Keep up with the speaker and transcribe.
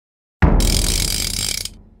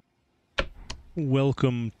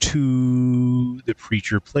Welcome to the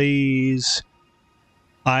Preacher Plays.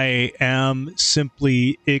 I am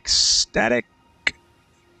simply ecstatic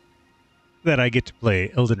that I get to play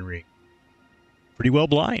Elden Ring. Pretty well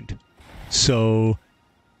blind. So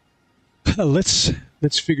let's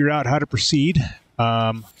figure out how to proceed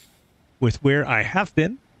with where I have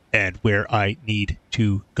been and where I need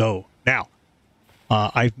to go. Now,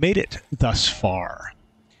 I've made it thus far.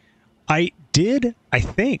 I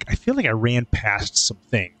feel like I ran past some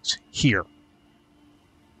things here.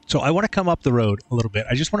 So I want to come up the road a little bit.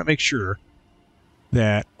 I just want to make sure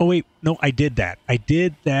that... Oh, wait. No, I did that. I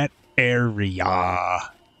did that area.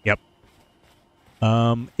 Yep.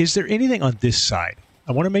 Is there anything on this side?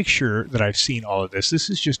 I want to make sure that I've seen all of this. This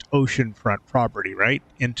is just oceanfront property, right?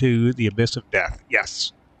 Into the abyss of death.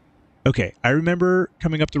 Yes. Okay. I remember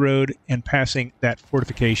coming up the road and passing that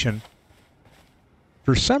fortification.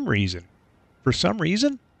 For some reason,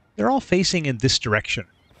 they're all facing in this direction,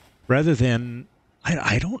 rather than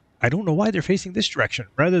I don't know why they're facing this direction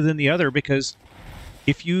rather than the other. Because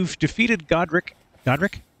if you've defeated Godric, yeah,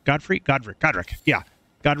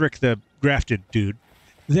 Godric the grafted dude,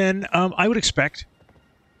 then I would expect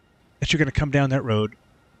that you're going to come down that road,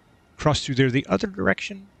 cross through there the other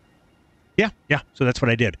direction. Yeah. So that's what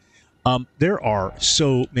I did. There are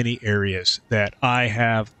so many areas that I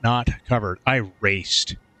have not covered. I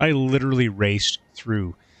literally raced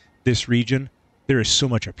through this region. There is so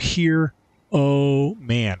much up here. Oh,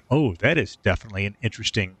 man. Oh, that is definitely an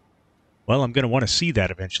interesting... Well, I'm going to want to see that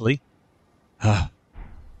eventually.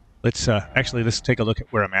 Let's take a look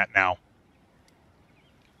at where I'm at now.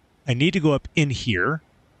 I need to go up in here.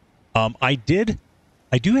 I do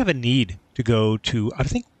have a need to go to, I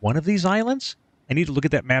think, one of these islands. I need to look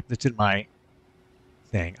at that map that's in my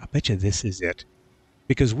thing. I bet you this is it.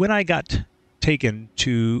 Because when I got taken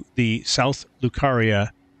to the South Lucaria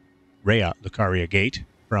gate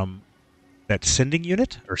from that sending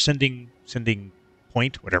unit, or sending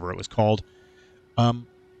point, whatever it was called, well,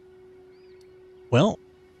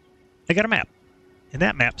 I got a map. And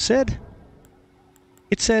that map said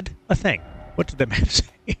a thing. What did the map say?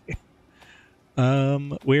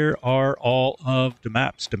 Where are all of the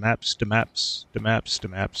maps? The maps.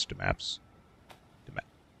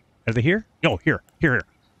 Are they here? No, here.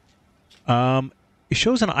 It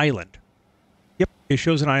shows an island. Yep, it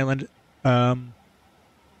shows an island that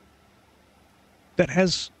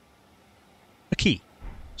has a key.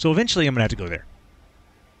 So eventually I'm going to have to go there.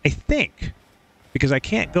 I think, because I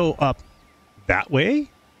can't go up that way,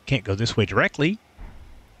 can't go this way directly,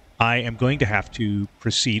 I am going to have to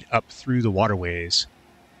proceed up through the waterways.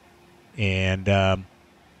 And,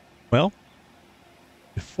 well,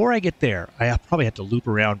 before I get there, I probably have to loop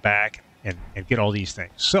around back and get all these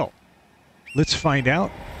things. So, let's find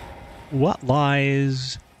out what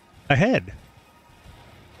lies ahead.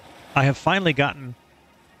 I have finally gotten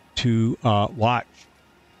to watch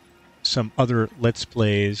some other Let's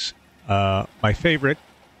Plays. My favorite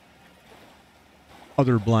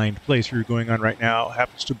other blind playthrough going on right now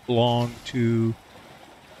happens to belong to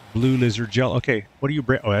Blue Lizard Jello. Okay, what are you...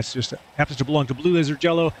 Oh, that's just... happens to belong to Blue Lizard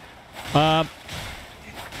Jello.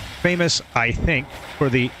 Famous, I think, for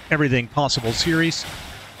the Everything Possible series.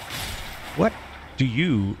 What do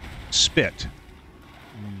you spit?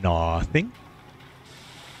 Nothing.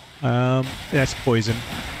 That's poison.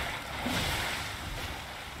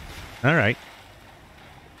 Alright.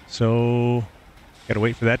 So, gotta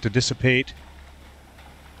wait for that to dissipate.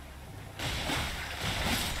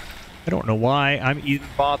 I don't know why I'm even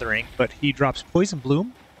bothering, but he drops Poison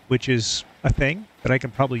Bloom, which is a thing that I can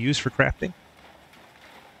probably use for crafting.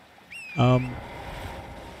 I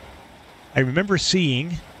remember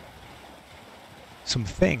seeing some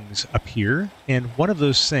things up here, and one of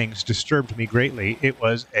those things disturbed me greatly. It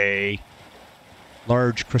was a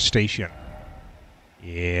large crustacean.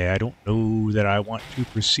 Yeah, I don't know that I want to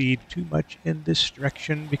proceed too much in this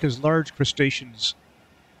direction, because large crustaceans...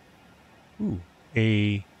 Ooh,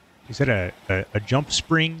 is that a jump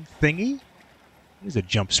spring thingy? What is a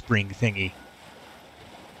jump spring thingy?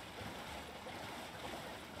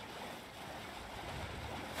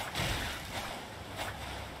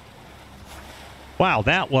 Wow,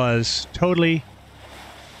 that was totally...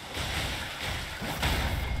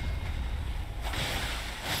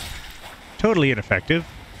 totally ineffective.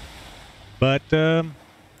 But, do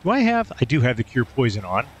I have... I do have the Cure Poison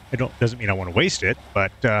on. Doesn't mean I want to waste it,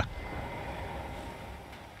 but,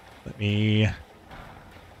 let me...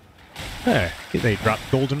 they drop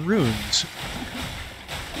golden runes.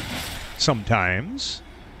 Sometimes.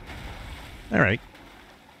 Alright.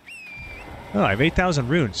 Oh, I have 8,000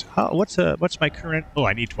 runes. What's my current... Oh,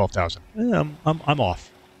 I need 12,000. I'm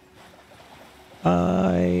off.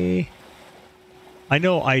 I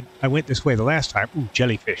know I went this way the last time. Ooh,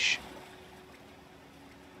 jellyfish.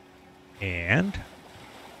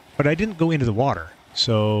 But I didn't go into the water,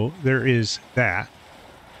 so there is that.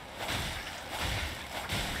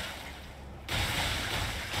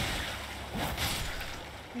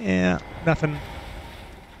 Yeah, nothing.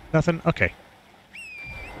 Nothing? Okay.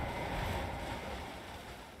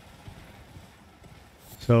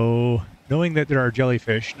 So, knowing that there are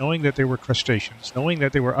jellyfish, knowing that there were crustaceans, knowing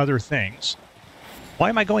that there were other things... Why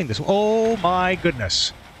am I going this way? Oh my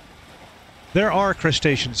goodness. There are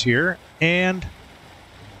crustaceans here, and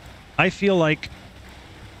I feel like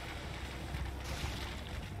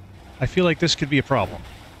this could be a problem.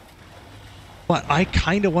 But I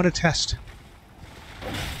kind of want to test.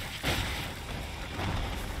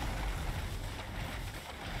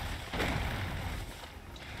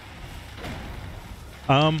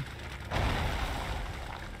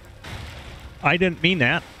 I didn't mean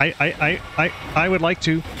that. I would like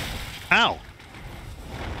to... Ow!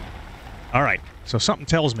 Alright, so something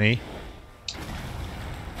tells me...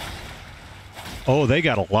 Oh, they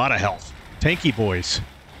got a lot of health. Tanky boys.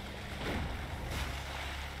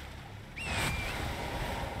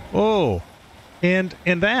 Oh, and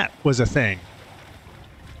that was a thing.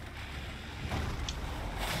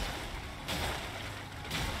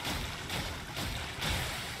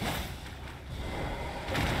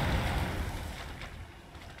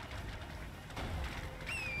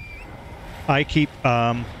 I keep,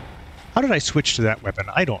 how did I switch to that weapon?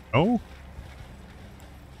 I don't know.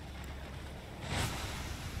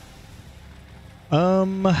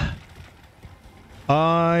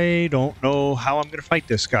 I don't know how I'm going to fight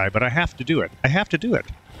this guy, but I have to do it. I have to do it.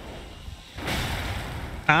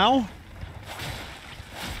 Ow!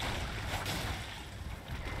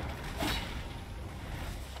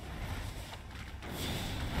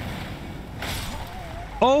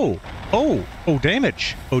 Oh! Oh! Oh,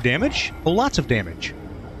 damage! Oh, damage? Oh, lots of damage.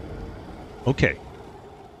 Okay.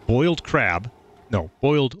 Boiled crab. No,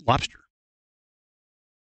 boiled lobster.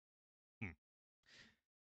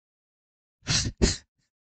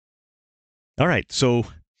 All right, so...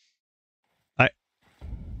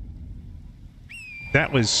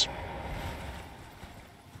 That was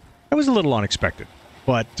a little unexpected,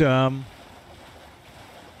 but I'm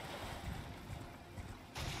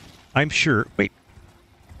sure... Wait.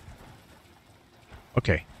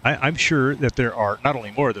 Okay, I'm sure that there are not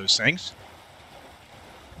only more of those things,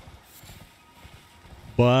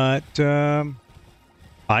 but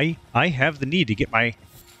I have the need to get my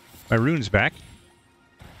runes back.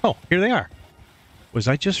 Oh, here they are. Was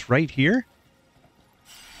I just right here?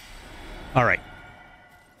 All right.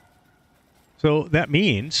 So that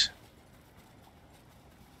means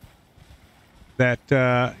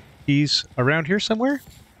that he's around here somewhere?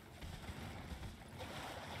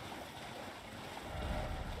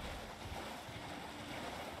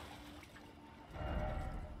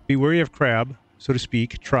 Be wary of crab, so to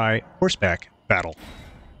speak. Try horseback battle.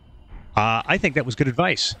 I think that was good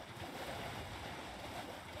advice.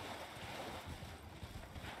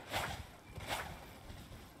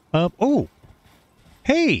 Oh!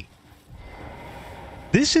 Hey!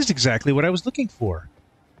 This is exactly what I was looking for.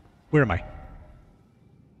 Where am I?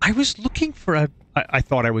 I was looking for a... I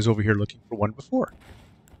thought I was over here looking for one before.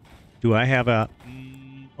 Do I have a...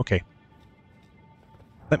 okay.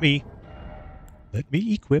 Let me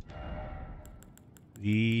equip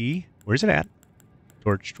the... Where's it at?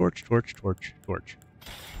 Torch, torch, torch, torch, torch.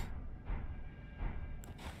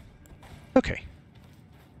 Okay.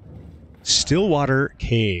 Stillwater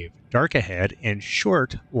Cave. Dark ahead and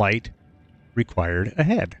short light required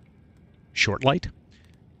ahead. Short light?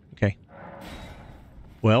 Okay.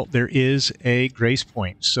 Well, there is a grace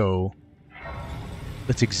point, so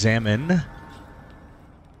let's examine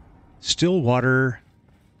Stillwater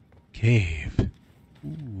Cave.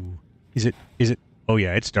 Ooh. Is it... Oh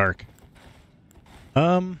yeah, it's dark.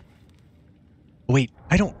 Wait,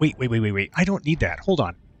 I don't... Wait. I don't need that. Hold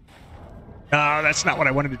on. That's not what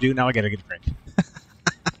I wanted to do. Now I gotta get a drink.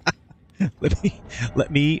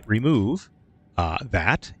 Let me remove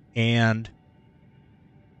that and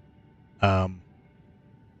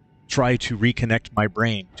try to reconnect my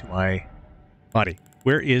brain to my body.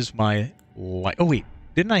 Where is my light? Oh wait,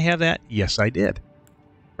 didn't I have that? Yes, I did.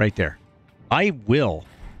 Right there. I will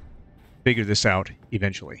figure this out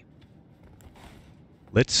eventually.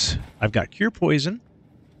 I've got cure poison.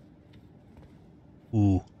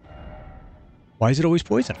 Ooh. Why is it always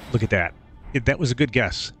poison? Look at that. That was a good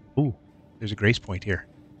guess. Ooh, there's a grace point here.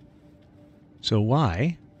 So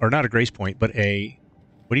why, or not a grace point, but a,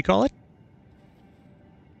 what do you call it?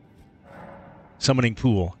 Summoning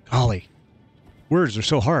pool. Golly. Words are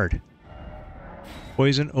so hard.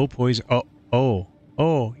 Poison, oh, poison,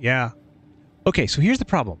 oh, yeah. Okay, so here's the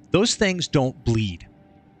problem. Those things don't bleed.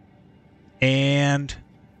 And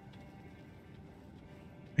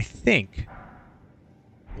I think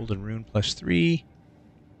Golden Rune +3.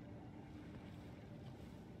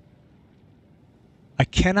 I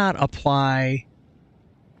cannot apply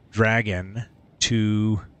Dragon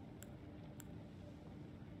to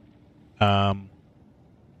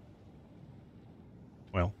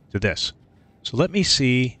well, to this. So let me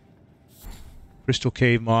see. Crystal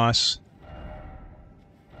Cave Moss.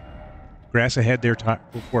 Grass ahead there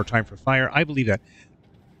before time for fire. I believe that.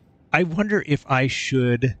 I wonder if I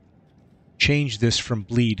should change this from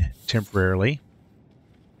bleed temporarily.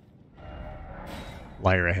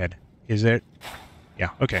 Liar ahead. Is it? Yeah,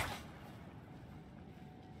 okay.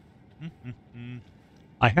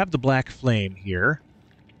 I have the black flame here.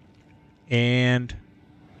 And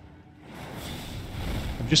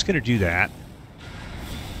I'm just going to do that.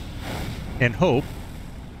 And hope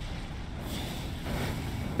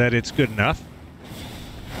that it's good enough.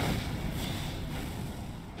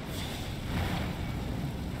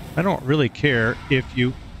 I don't really care if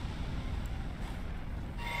you...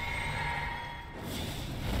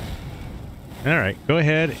 Alright, go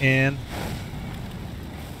ahead and...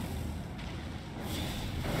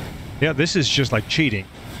 Yeah, this is just like cheating.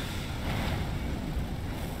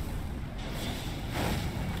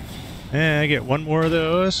 And I get one more of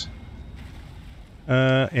those.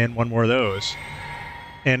 And one more of those.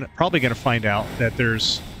 And probably going to find out that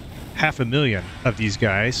there's 500,000 of these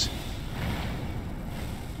guys.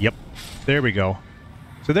 Yep. There we go.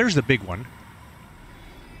 So there's the big one.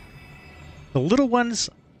 The little ones,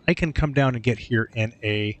 I can come down and get here in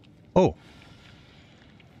a... Oh.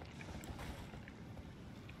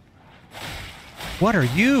 What are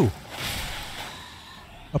you?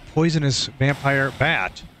 A poisonous vampire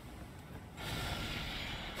bat.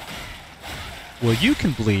 Well, you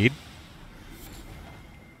can bleed.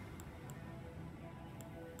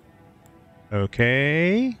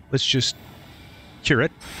 Okay. Let's just cure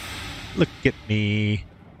it. Look at me.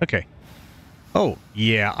 Okay. Oh,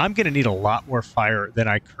 yeah. I'm going to need a lot more fire than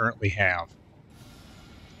I currently have.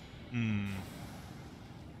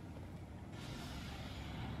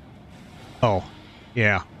 Oh,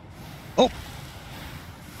 yeah. Oh!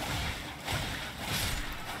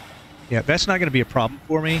 Yeah, that's not going to be a problem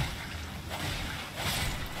for me.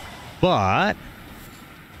 But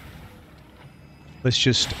let's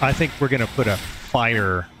just... I think we're going to put a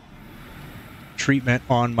fire treatment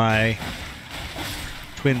on my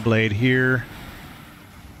twin blade here.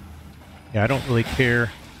 Yeah, I don't really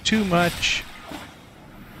care too much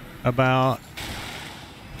about...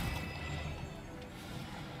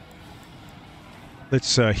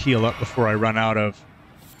 Let's heal up before I run out of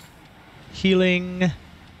healing.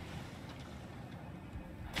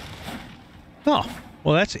 Oh,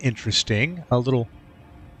 well, that's interesting. A little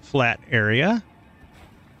flat area.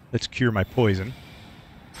 Let's cure my poison.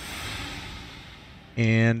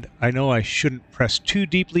 And I know I shouldn't press too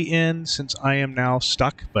deeply in since I am now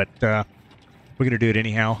stuck, but we're going to do it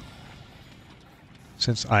anyhow.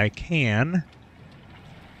 Since I can.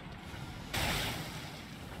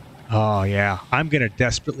 Oh, yeah. I'm going to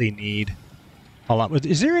desperately need a lot.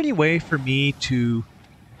 Is there any way for me to...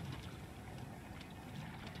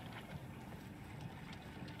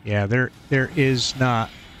 Yeah, there is not.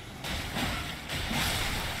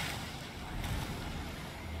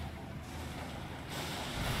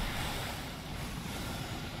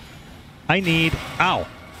 I need... Ow!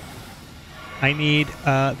 I need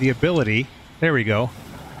the ability. There we go.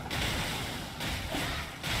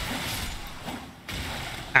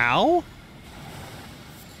 Ow!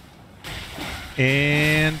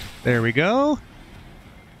 And there we go.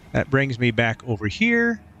 That brings me back over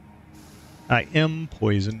here. I am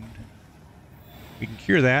poisoned. We can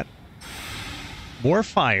cure that. More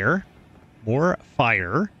fire,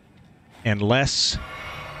 and less...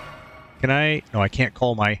 Can I... No, I can't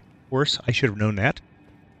call my horse. I should have known that.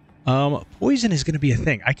 Poison is going to be a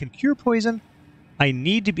thing. I can cure poison. I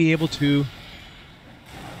need to be able to...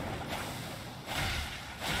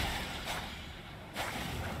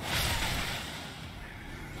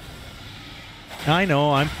 I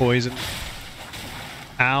know, I'm poisoned.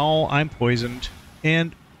 Ow, I'm poisoned.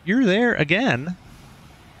 And you're there again.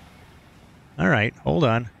 Alright, hold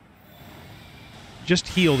on. Just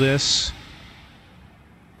heal this.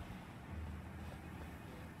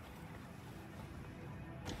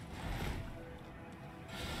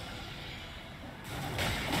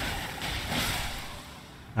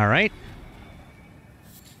 Alright.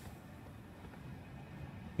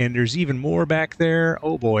 And there's even more back there.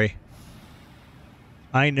 Oh boy.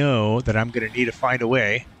 I know that I'm going to need to find a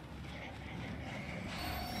way.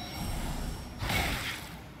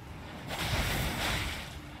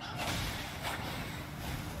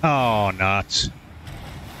 Oh, nuts.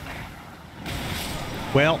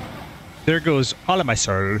 Well, there goes all of my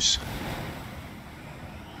sorrows.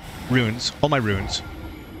 Runes. All my runes.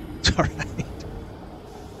 It's alright.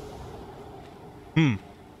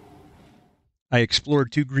 I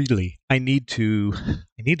explored too greedily. I need to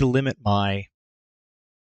limit my...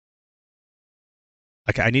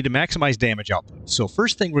 Okay, I need to maximize damage output. So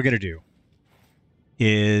first thing we're going to do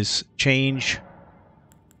is change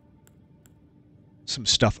some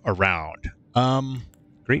stuff around.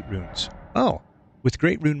 Great runes. Oh, with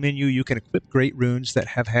Great Rune menu, you can equip great runes that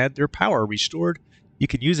have had their power restored. You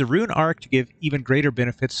can use a rune arc to give even greater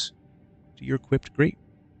benefits to your equipped great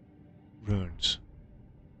runes.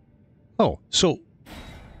 Oh, so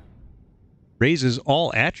raises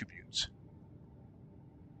all attributes.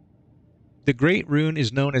 The Great Rune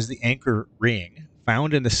is known as the Anchor Ring,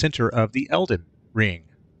 found in the center of the Elden Ring.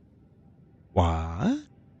 What?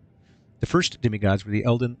 The first demigods were the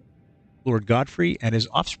Elden Lord Godfrey and his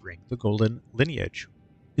offspring, the Golden Lineage.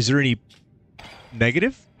 Is there any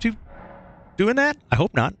negative to doing that? I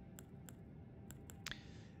hope not.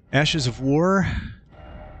 Ashes of War.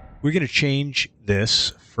 We're going to change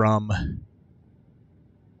this from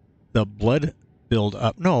the blood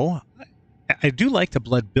build-up. No, I do like the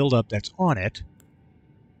blood build-up that's on it.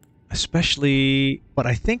 Especially, but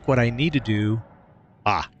I think what I need to do...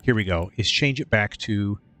 Ah, here we go. Is change it back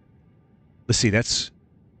to... Let's see, that's...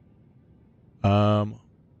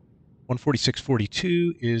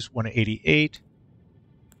 146.42 is 188.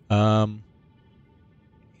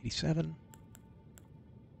 87.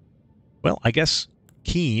 Well, I guess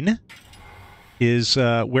Keen is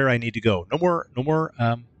where I need to go. No more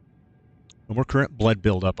current blood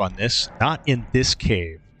buildup on this. Not in this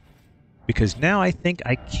cave, because now I think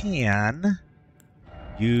I can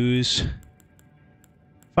use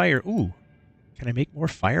fire. Ooh, can I make more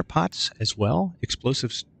fire pots as well?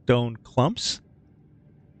 Explosive stone clumps.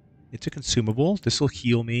 It's a consumable. This will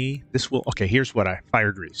heal me. This will... Okay, here's what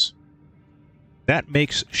fire grease. That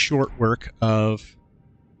makes short work of...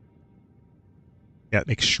 Yeah, it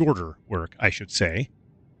makes shorter work, I should say,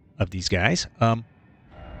 of these guys.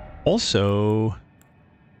 Also,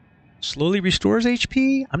 slowly restores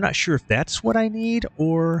HP. I'm not sure if that's what I need,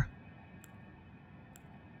 or...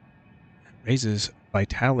 Raises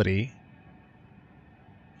vitality.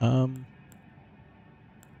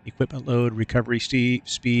 Equipment load, recovery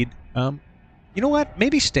speed. You know what?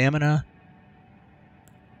 Maybe stamina.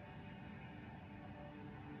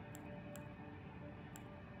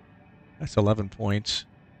 That's 11 points.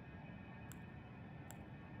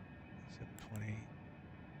 720.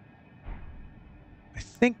 I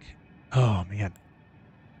think... Oh, man.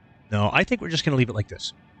 No, I think we're just going to leave it like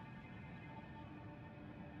this.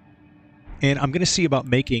 And I'm going to see about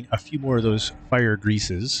making a few more of those fire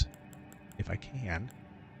greases, if I can.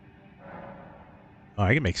 Oh,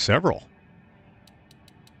 I can make several.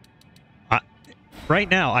 Right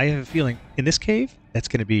now, I have a feeling in this cave, that's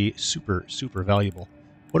going to be super, super valuable.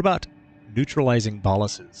 What about neutralizing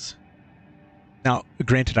boluses? Now,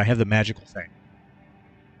 granted, I have the magical thing.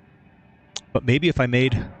 But maybe if I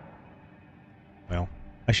made... Well,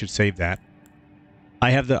 I should save that.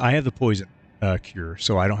 I have the poison cure,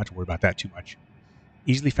 so I don't have to worry about that too much.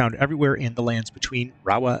 Easily found everywhere in the lands between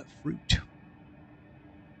Rawa fruit.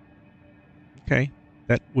 Okay.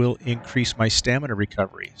 That will increase my stamina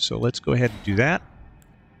recovery. So let's go ahead and do that.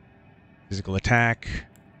 Physical attack.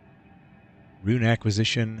 Rune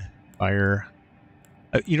acquisition. Fire.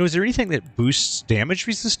 You know, is there anything that boosts damage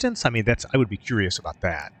resistance? I mean, I would be curious about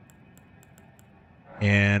that.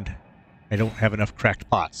 And I don't have enough cracked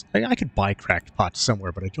pots. I could buy cracked pots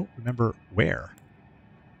somewhere, but I don't remember where.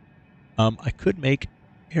 I could make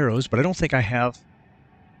arrows, but I don't think I have...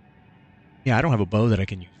 Yeah, I don't have a bow that I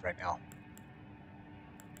can use right now.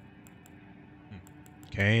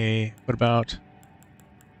 Okay, what about...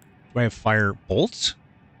 Do I have fire bolts?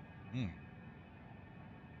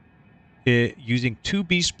 Using 2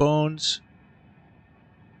 beast bones.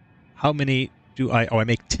 How many do I... Oh, I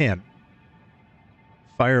make 10.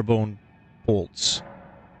 Firebone bolts.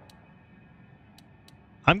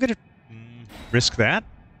 I'm going to risk that.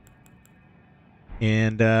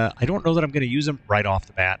 And I don't know that I'm going to use them right off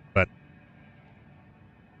the bat, but...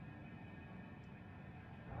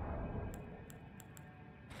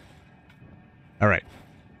 All right.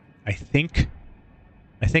 I think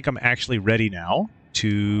I'm actually ready now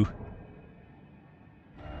to...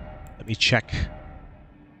 Let me check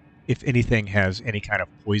if anything has any kind of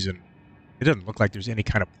poison. It doesn't look like there's any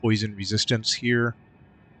kind of poison resistance here.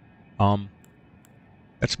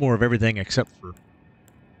 That's more of everything except for...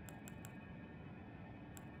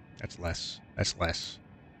 That's less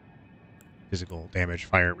physical damage,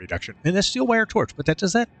 fire reduction. And the steel wire torch, but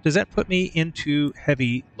does that put me into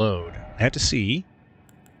heavy load? I have to see.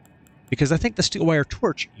 Because I think the steel wire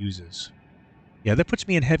torch uses. Yeah, that puts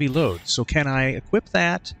me in heavy load. So can I equip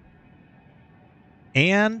that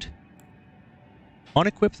and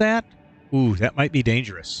unequip that? Ooh, that might be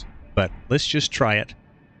dangerous. But let's just try it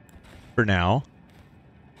for now.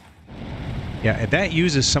 Yeah, and that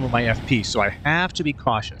uses some of my FP, so I have to be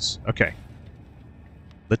cautious. Okay.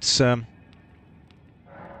 Let's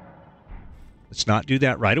not do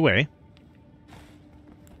that right away.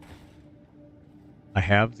 I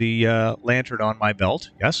have the lantern on my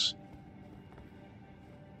belt, yes.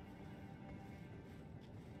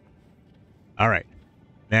 All right.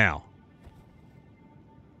 Now.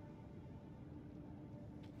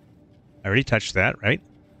 I already touched that, right?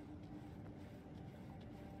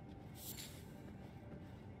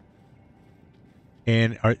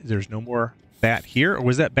 And there's no more bat here? Or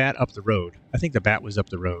was that bat up the road? I think the bat was up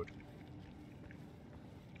the road.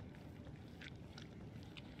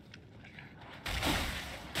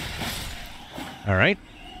 All right.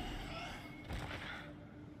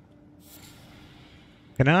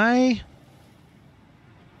 Can I...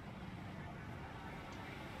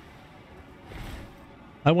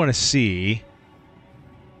 I want to see...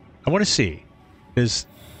 Does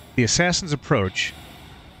the assassin's approach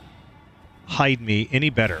hide me any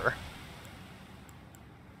better?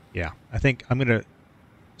 Yeah, I think I'm going to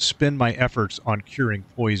spend my efforts on curing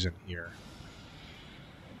poison here.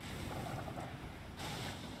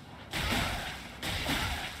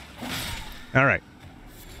 All right.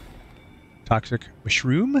 Toxic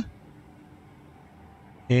mushroom.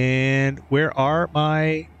 And where are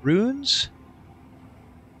my runes?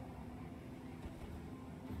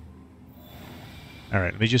 All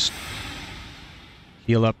right, let me just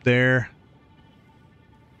heal up there.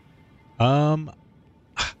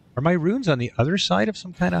 Are my runes on the other side of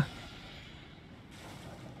some kind of...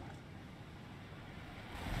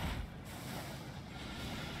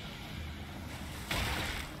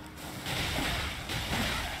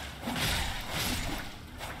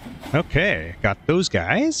 Okay, got those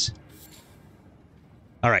guys.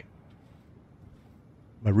 All right.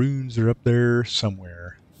 My runes are up there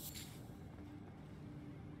somewhere.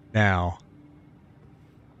 Now,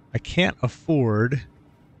 I can't afford...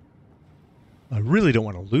 I really don't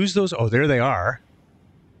want to lose those. Oh, there they are.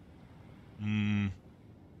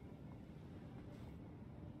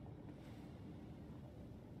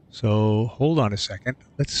 So, hold on a second.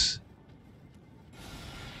 Let's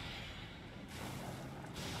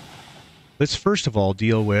first of all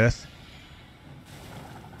deal with...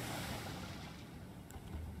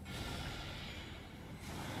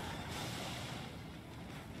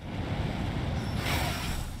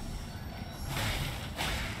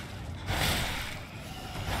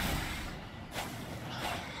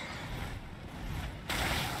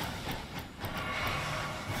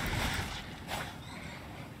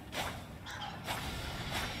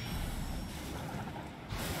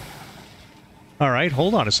 All right,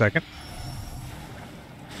 hold on a second.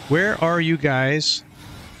 Where are you guys?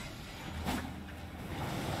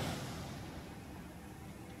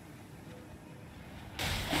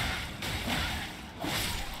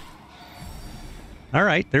 All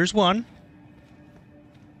right, there's one.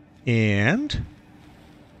 And...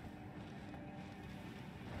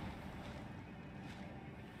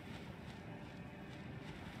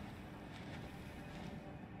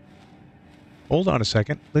 hold on a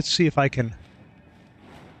second. Let's see if I can...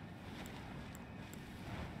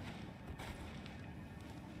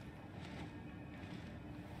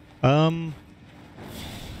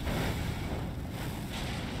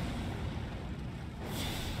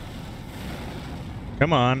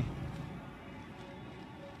 Come on.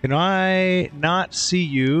 Can I not see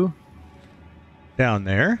you down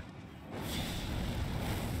there?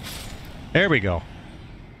 There we go.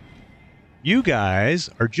 You guys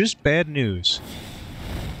are just bad news.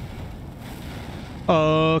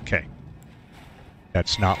 Okay.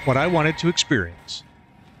 That's not what I wanted to experience.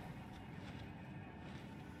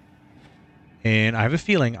 And I have a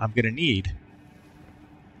feeling I'm going to need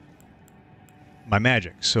my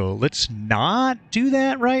magic. So let's not do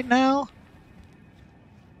that right now.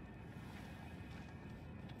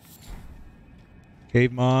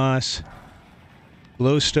 Cave moss.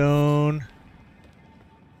 Glowstone.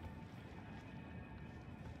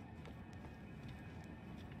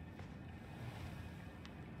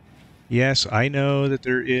 Yes, I know that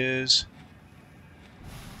there is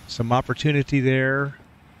some opportunity there.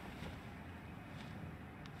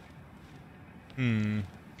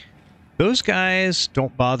 Those guys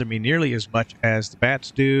don't bother me nearly as much as the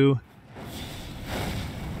bats do.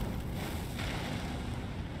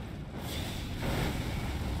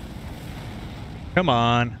 Come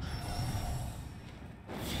on.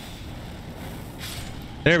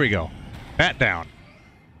 There we go. Bat down.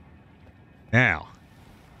 Now.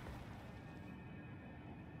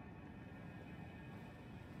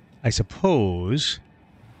 I suppose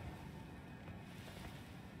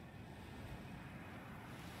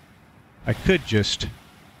I could just...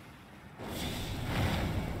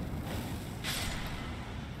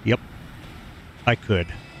 Yep. I could.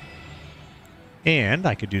 And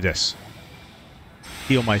I could do this.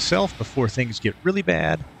 Heal myself before things get really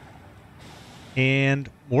bad. And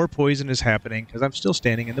more poison is happening because I'm still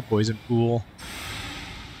standing in the poison pool.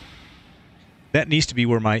 That needs to be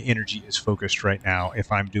where my energy is focused right now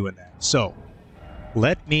if I'm doing that. So,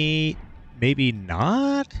 let me maybe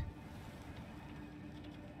not...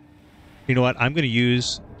 You know what? I'm going to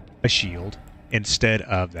use a shield instead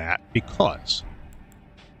of that because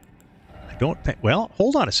I don't think... Well,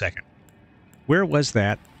 hold on a second. Where was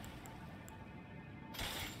that?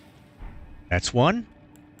 That's one.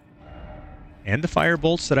 And the fire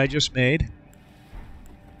bolts that I just made.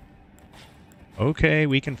 Okay,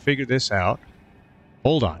 we can figure this out.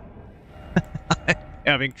 Hold on. I'm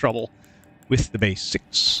having trouble with the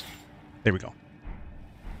basics. There we go.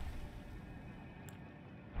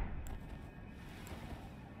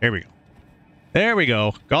 There we go. There we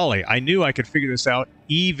go. Golly, I knew I could figure this out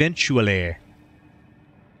eventually.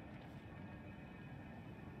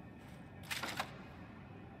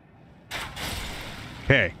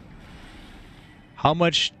 Okay. How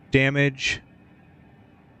much damage?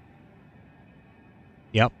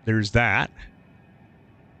 Yep, there's that.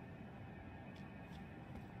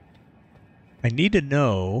 I need to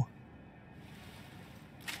know...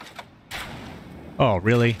 Oh,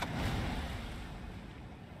 really?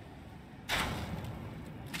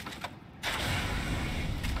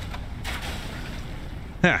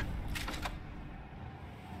 Huh.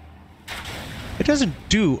 It doesn't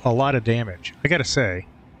do a lot of damage, I gotta say.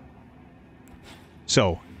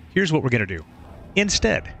 So, here's what we're gonna do.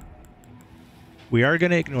 Instead, we are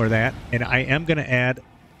gonna ignore that, and I am gonna add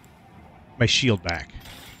my shield back.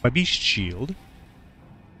 My beast shield.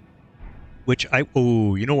 Which I...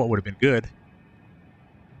 Oh, you know what would have been good?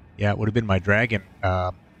 Yeah, it would have been my dragon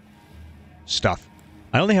stuff.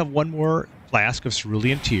 I only have one more flask of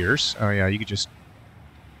cerulean tears. Oh yeah, you could just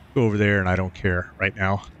go over there and I don't care right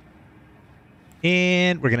now.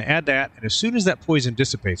 And we're going to add that. And as soon as that poison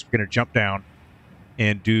dissipates, we're going to jump down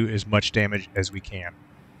and do as much damage as we can.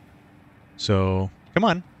 So, come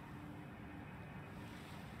on.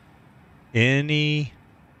 Any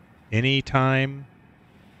time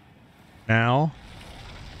now.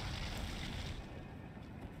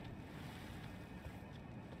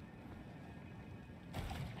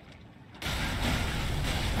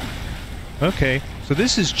 Okay, so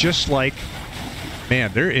this is just like...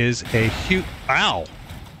 Man, there is a huge... Ow!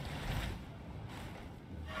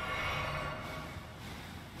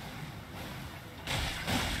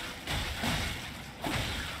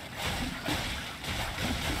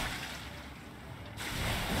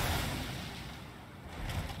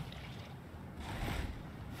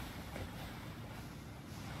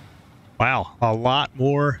 Wow, a lot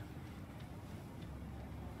more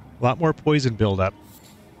poison buildup.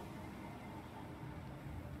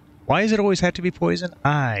 Why does it always have to be poison?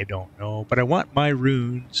 I don't know, but I want my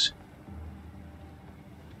runes.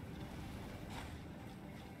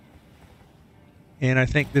 And I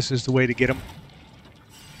think this is the way to get them.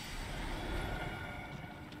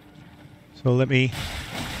 So let me...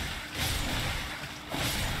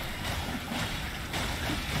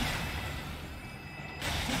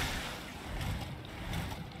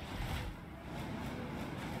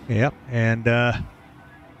 Yep, and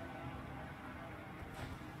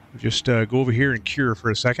just go over here and cure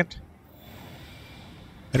for a second.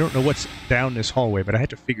 I don't know what's down this hallway, but I had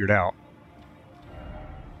to figure it out.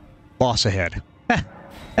 Boss ahead.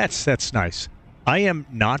 That's nice. I am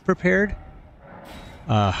not prepared.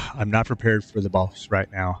 I'm not prepared for the boss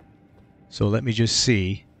right now. So let me just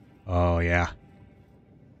see. Oh, yeah.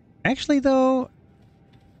 Actually, though,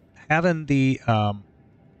 having the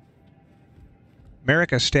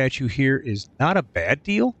America statue here is not a bad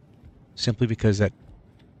deal. Simply because that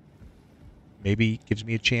maybe gives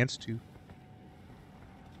me a chance to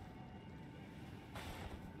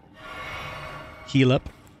heal up.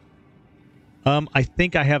 I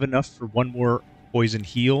think I have enough for one more poison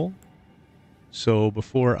heal. So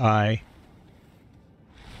before I...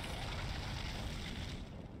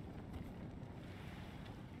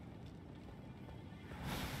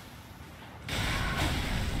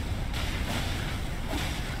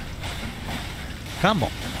 Come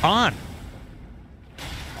on.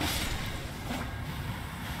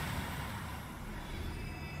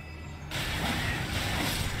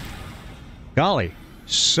 Golly,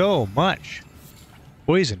 so much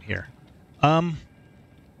poison here.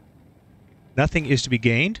 Nothing is to be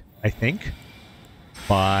gained, I think,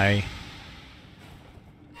 by...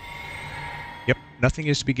 Yep, nothing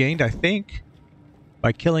is to be gained, I think,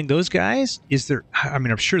 by killing those guys. Is there... I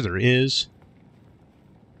mean, I'm sure there is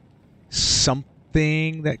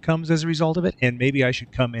something that comes as a result of it, and maybe I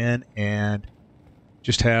should come in and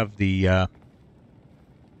just have the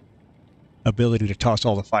ability to toss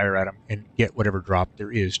all the fire at them and get whatever drop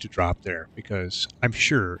there is to drop there, because I'm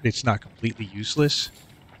sure it's not completely useless.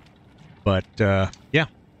 But, yeah.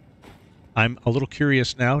 I'm a little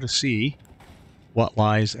curious now to see what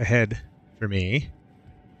lies ahead for me.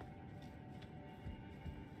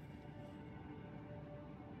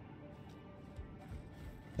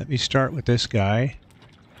 Let me start with this guy.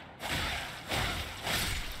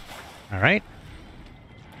 All right.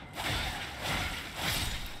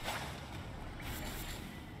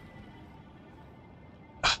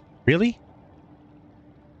 Really?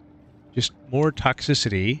 Just more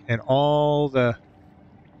toxicity and all the...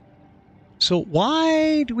 So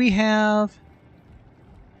why do we have...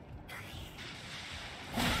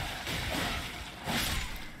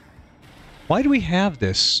 Why do we have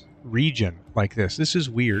this region like this? This is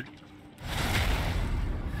weird.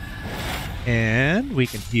 And we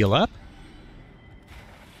can heal up.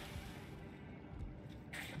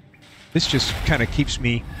 This just kind of keeps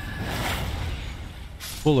me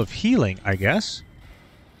full of healing, I guess.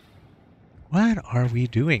 What are we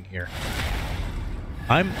doing here?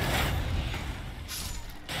 I'm...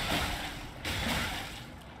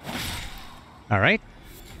 Alright.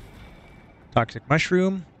 Toxic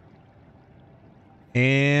mushroom.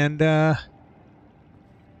 And, there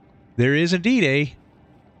is indeed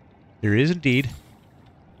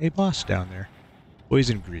a boss down there.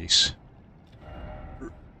 Poison grease.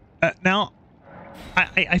 Now,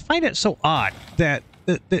 I find it so odd that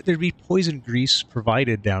there'd be poison grease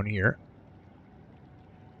provided down here,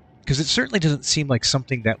 because it certainly doesn't seem like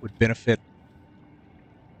something that would benefit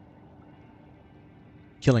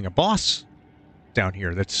killing a boss down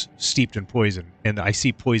here that's steeped in poison, and I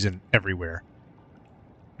see poison everywhere.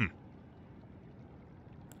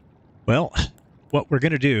 Well, what we're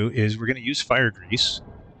going to do is we're going to use fire grease,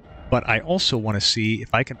 but I also want to see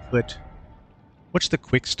if I can put... What's the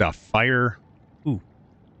quick stuff? Fire... Ooh.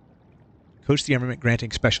 Coats the armament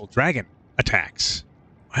granting special dragon attacks.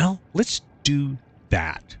 Well, let's do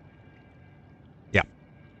that. Yep.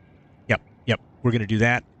 We're going to do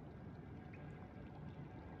that.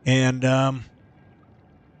 And,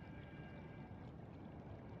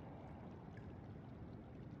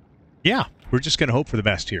 yeah, we're just going to hope for the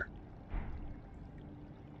best here.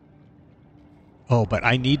 Oh, but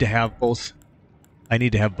I need to have both... I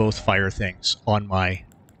need to have both fire things on my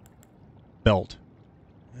belt.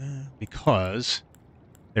 Because...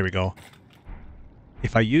 There we go.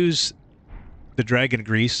 If I use the dragon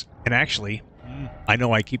grease... And actually, I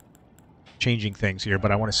know I keep changing things here,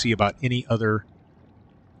 but I want to see about any other...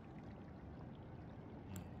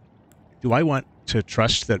 Do I want to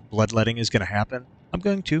trust that bloodletting is going to happen? I'm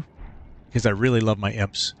going to. Because I really love my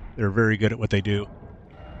imps. They're very good at what they do.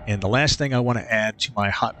 And the last thing I want to add to my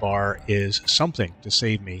hotbar is something to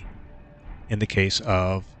save me in the case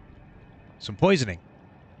of some poisoning.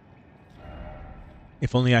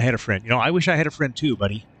 If only I had a friend. You know, I wish I had a friend too,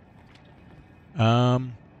 buddy.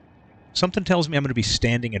 Something tells me I'm going to be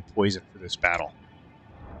standing in poison for this battle.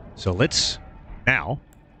 So let's go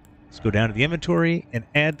down to the inventory and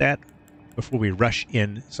add that before we rush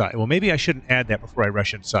inside. Well, maybe I shouldn't add that before I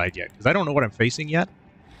rush inside yet, because I don't know what I'm facing yet.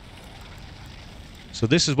 So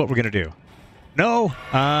this is what we're going to do. No,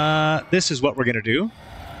 this is what we're going to do.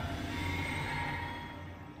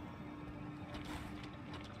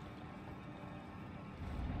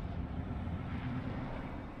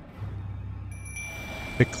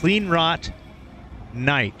 The Clean Rot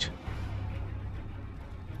Knight.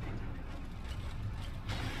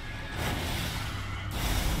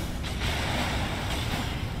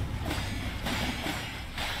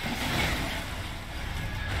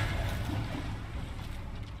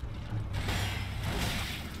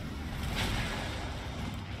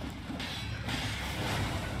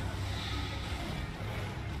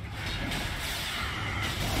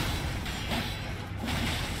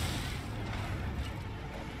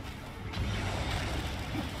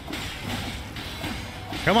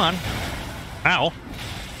 Come on. Ow.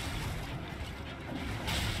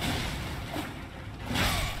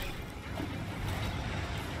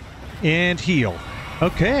 And heal.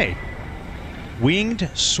 Okay. Winged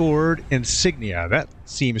sword insignia. That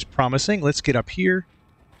seems promising. Let's get up here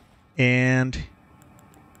and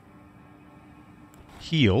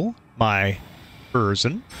heal my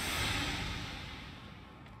person.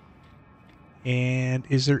 And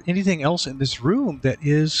is there anything else in this room that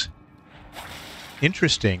is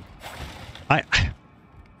interesting?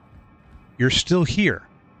 You're still here,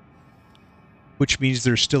 which means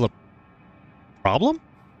there's still a problem?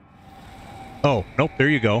 Oh, nope, there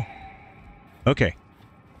you go. Okay.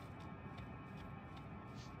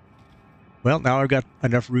 Well, now I've got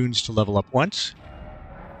enough runes to level up once.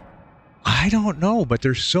 I don't know, but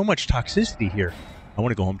there's so much toxicity here. I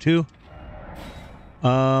want to go home too.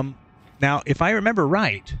 Now, if I remember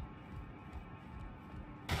right,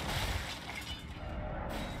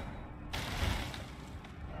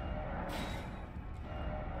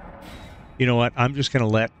 you know what? I'm just going to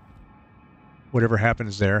let whatever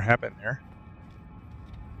happens there happen there.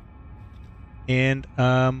 And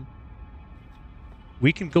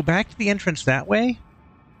we can go back to the entrance that way,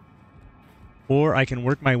 or I can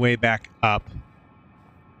work my way back up.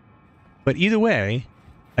 But either way,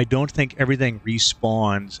 I don't think everything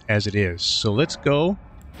respawns as it is. So let's go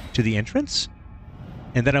to the entrance,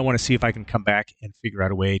 and then I want to see if I can come back and figure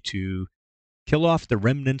out a way to kill off the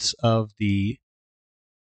remnants of the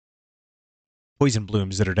poison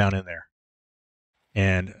blooms that are down in there.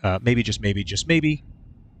 And maybe, just maybe...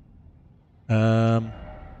 no.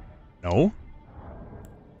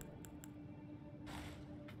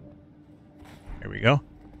 There we go.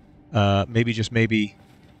 Maybe, just maybe,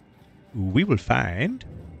 we will find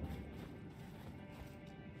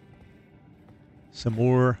some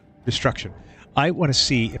more destruction. I want to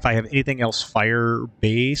see if I have anything else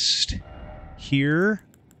fire-based here.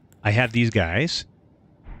 I have these guys.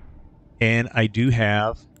 And I do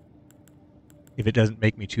have, if it doesn't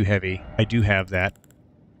make me too heavy, I do have that.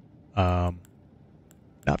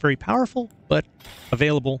 Not very powerful, but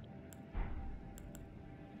available.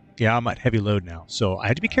 Yeah, I'm at heavy load now, so I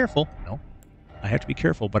have to be careful. No, I have to be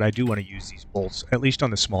careful, but I do want to use these bolts, at least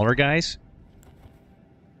on the smaller guys.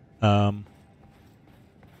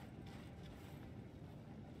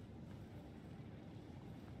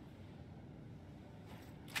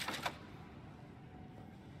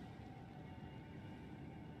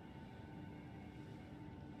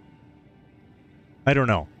 I don't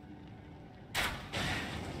know.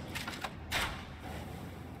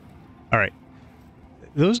 All right.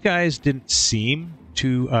 Those guys didn't seem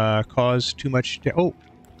to cause too much... Oh,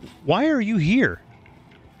 why are you here?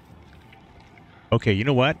 Okay, you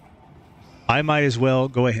know what? I might as well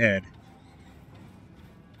go ahead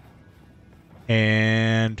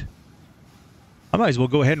and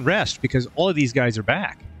rest, because all of these guys are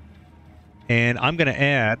back. And I'm going to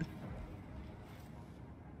add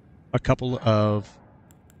a couple of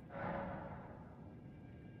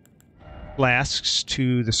flasks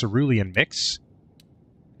to the cerulean mix,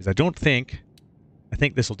 because I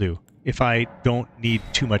think this will do if I don't need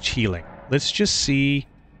too much healing. Let's just see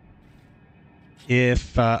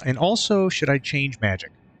if and also, should I change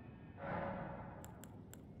magic?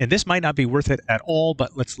 And this might not be worth it at all,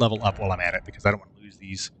 but let's level up while I'm at it, because I don't want to lose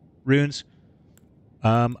these runes.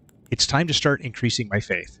 It's time to start increasing my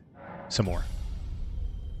faith some more,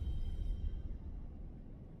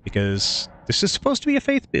 because this is supposed to be a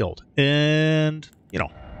faith build, and, you know,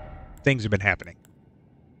 things have been happening.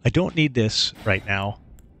 I don't need this right now.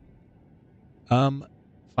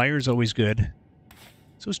 Fire is always good.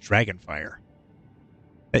 So is Dragon Fire.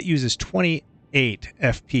 That uses 28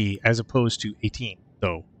 FP as opposed to 18,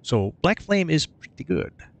 though. So Black Flame is pretty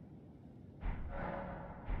good.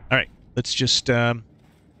 All right, let's just try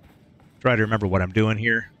to remember what I'm doing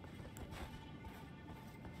here.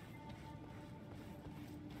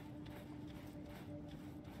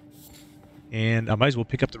 And I might as well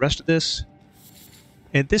pick up the rest of this.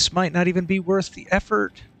 And this might not even be worth the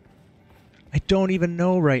effort. I don't even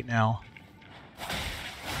know right now.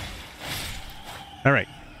 All right.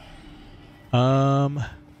 All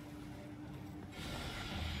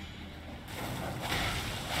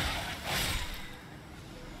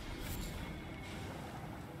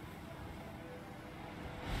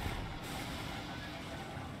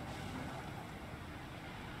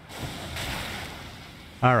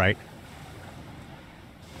right.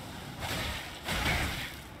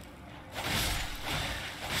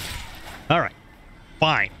 All right.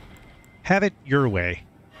 Fine. Have it your way.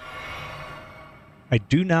 I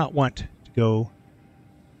do not want to go,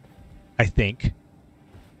 I think.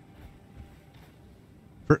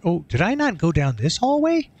 Oh, did I not go down this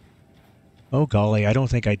hallway? Oh, golly, I don't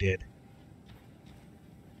think I did.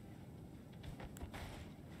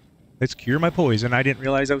 Let's cure my poison. I didn't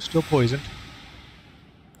realize I was still poisoned.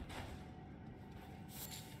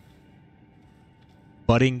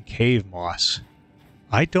 budding cave moss.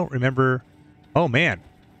 I don't remember... Oh, man.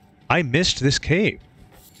 I missed this cave.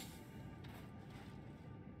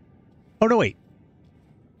 Oh, no, wait.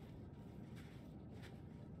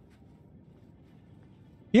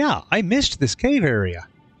 Yeah, I missed this cave area.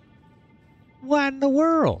 What in the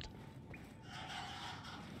world?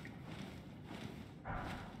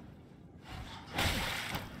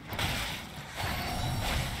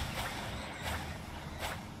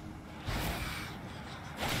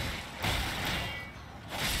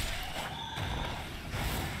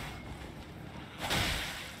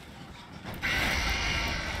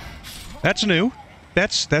 That's new.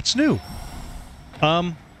 That's new.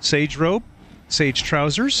 Sage robe, sage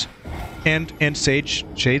trousers, and sage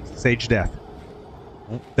death.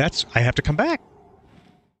 Well, that's... I have to come back.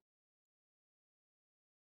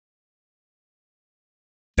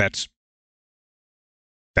 That's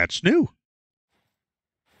new.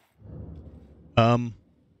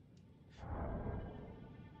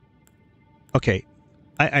 Okay,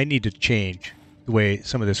 I need to change the way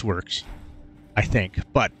some of this works, I think.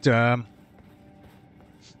 But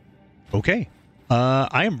okay.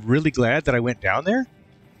 I am really glad that I went down there,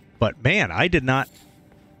 but man, I did not...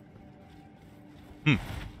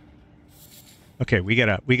 Okay, we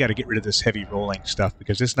gotta get rid of this heavy rolling stuff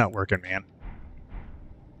because it's not working, man.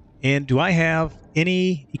 And do I have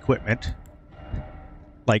any equipment,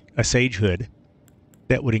 like a sage hood,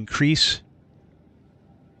 that would increase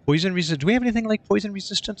poison resistance? Do we have anything like poison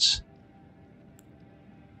resistance?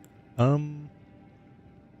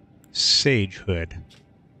 Sage hood.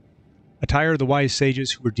 Attire of the wise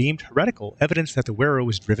sages who were deemed heretical, evidence that the wearer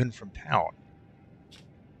was driven from town.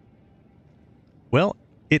 Well,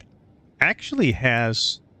 it actually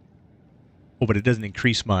has... Oh, but it doesn't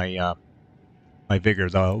increase my my vigor,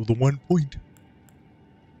 the 1 point.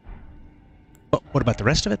 But what about the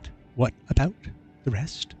rest of it? What about the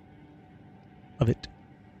rest of it?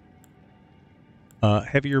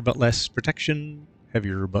 Heavier but less protection,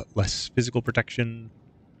 heavier but less physical protection,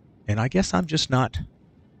 and I guess I'm just not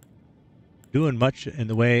doing much in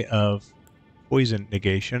the way of poison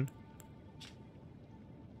negation.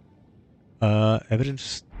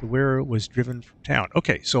 Evidence the wearer was driven from town.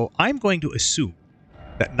 Okay, so I'm going to assume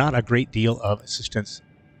that not a great deal of assistance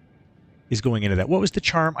is going into that. What was the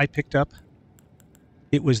charm I picked up?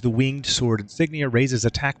 It was the winged sword insignia, raises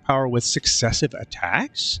attack power with successive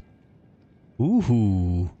attacks?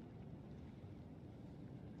 Ooh.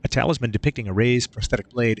 A talisman depicting a raised prosthetic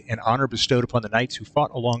blade, and honor bestowed upon the knights who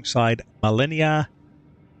fought alongside Malenia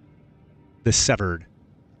the Severed.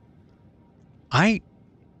 I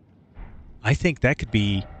think that could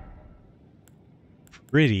be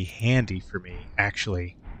pretty handy for me,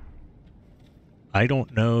 actually. I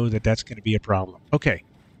don't know that that's going to be a problem. Okay.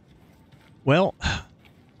 Well...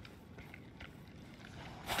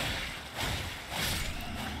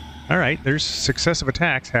 Alright, there's successive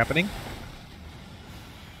attacks happening.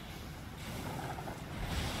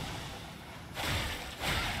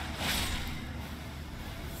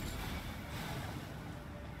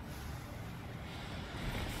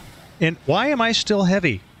 And why am I still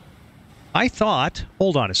heavy? I thought...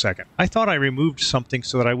 Hold on a second. I thought I removed something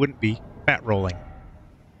so that I wouldn't be fat rolling.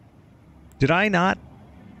 Did I not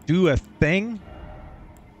do a thing?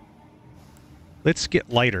 Let's get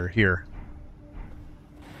lighter here.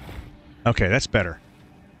 Okay, that's better.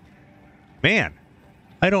 Man,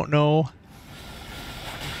 I don't know.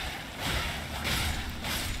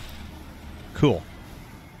 Cool.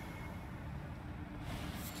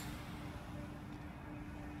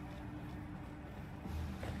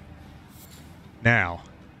 Now,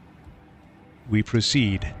 we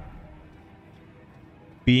proceed.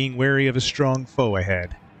 Being wary of a strong foe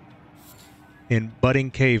ahead. In budding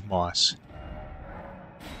cave moss.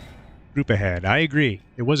 Group ahead. I agree.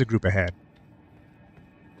 It was a group ahead.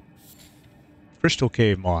 Crystal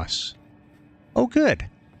cave moss. Oh, good.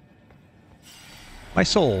 My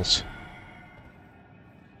souls.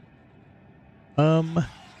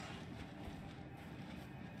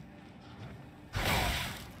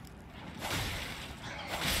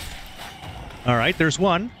 Alright, there's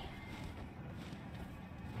one.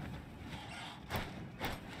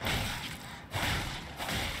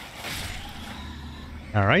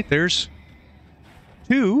 Alright, there's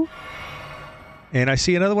two. And I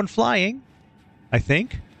see another one flying. I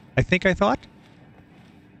think. I thought.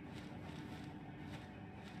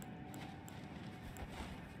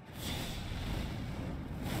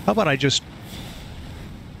 How about I just...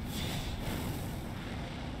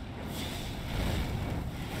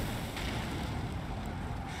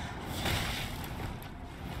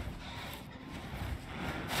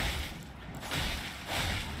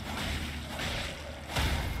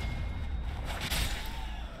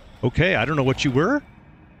 Okay, I don't know what you were.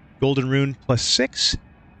 Golden rune +6.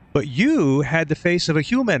 But you had the face of a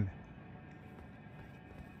human.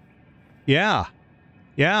 Yeah.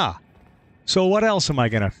 Yeah. So what else am I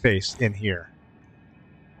going to face in here?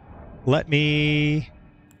 Let me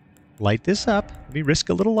light this up. Let me risk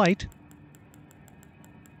a little light.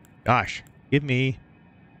 Gosh, give me...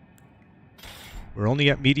 We're only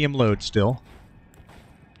at medium load still.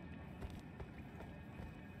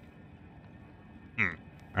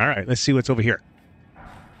 All right, let's see what's over here.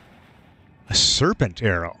 A serpent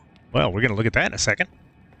arrow. Well, we're going to look at that in a second.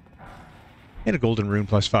 And a golden rune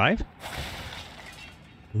 +5.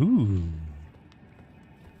 Ooh.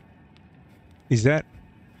 Is that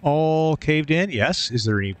all caved in? Yes. Is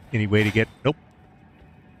there any way to get... Nope.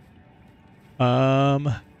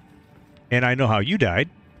 And I know how you died.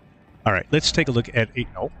 All right, let's take a look at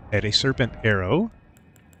a serpent arrow.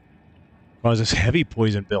 Causes heavy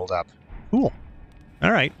poison buildup. Cool.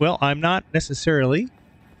 All right, well, I'm not necessarily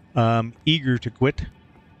eager to quit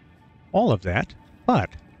all of that, but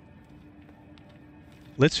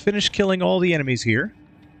let's finish killing all the enemies here.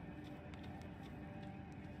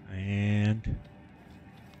 And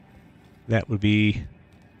that would be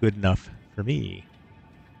good enough for me.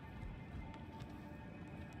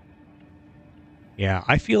 Yeah,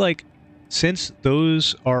 I feel like since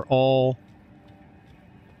those are all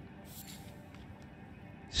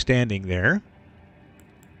standing there...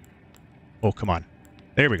 Oh, come on.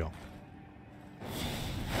 There we go.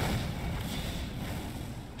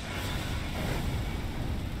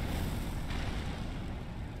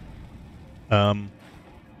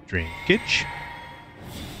 Drinkage.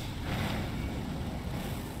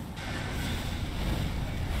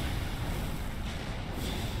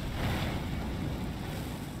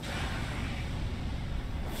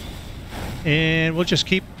 And we'll just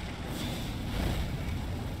keep...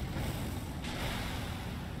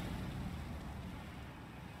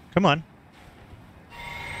 Come on.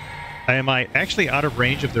 Am I actually out of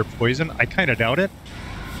range of their poison? I kind of doubt it.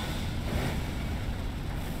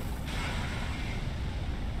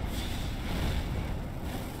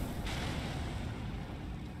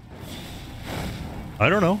 I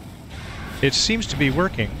don't know. It seems to be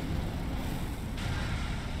working.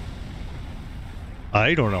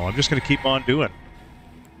 I don't know. I'm just going to keep on doing.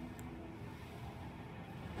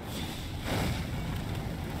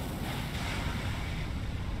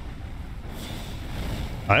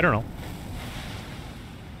 I don't know.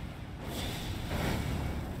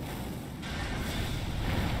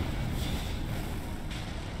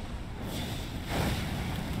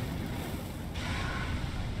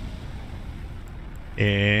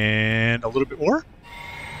 And a little bit more.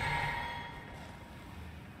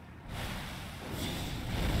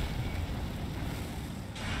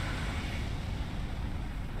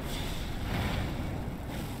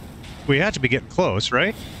 We had to be getting close,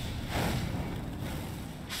 right?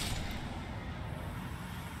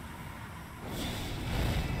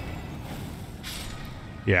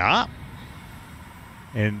 Yeah.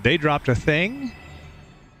 And they dropped a thing.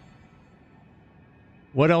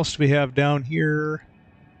 What else do we have down here?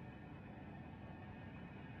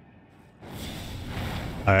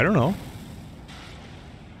 I don't know.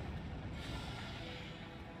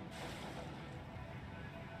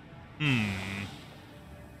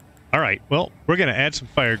 All right. Well, we're going to add some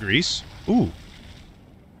fire grease. Ooh.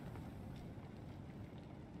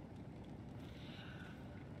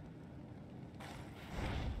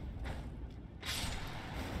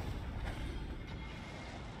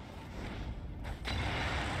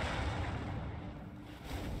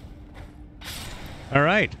 All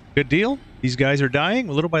right. Good deal. These guys are dying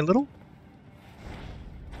little by little.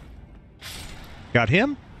 Got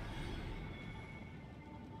him.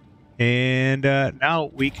 And now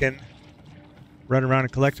we can run around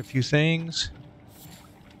and collect a few things.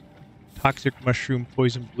 Toxic mushroom,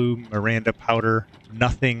 poison bloom, Miranda powder.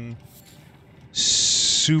 Nothing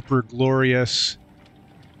super glorious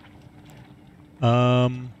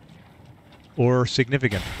or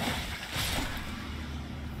significant.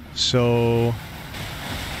 So...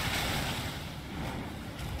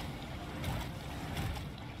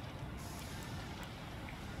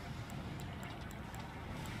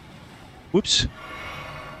 Whoops.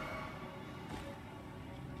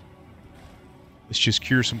 Let's just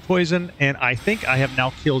cure some poison. And I think I have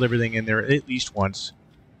now killed everything in there at least once.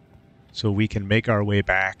 So we can make our way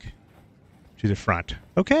back to the front.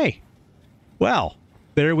 Okay. Well,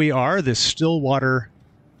 there we are, this Stillwater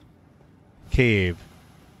cave.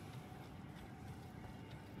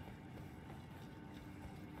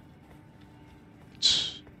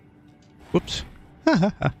 Whoops.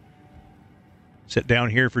 Sit down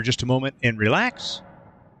here for just a moment and relax.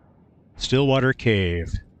 Stillwater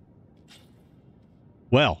Cave.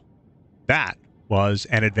 Well, that was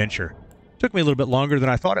an adventure. Took me a little bit longer than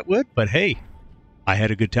I thought it would, but hey, I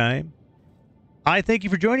had a good time. I thank you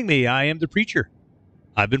for joining me. I am the Preacher.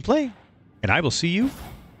 I've been playing, and I will see you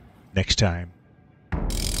next time.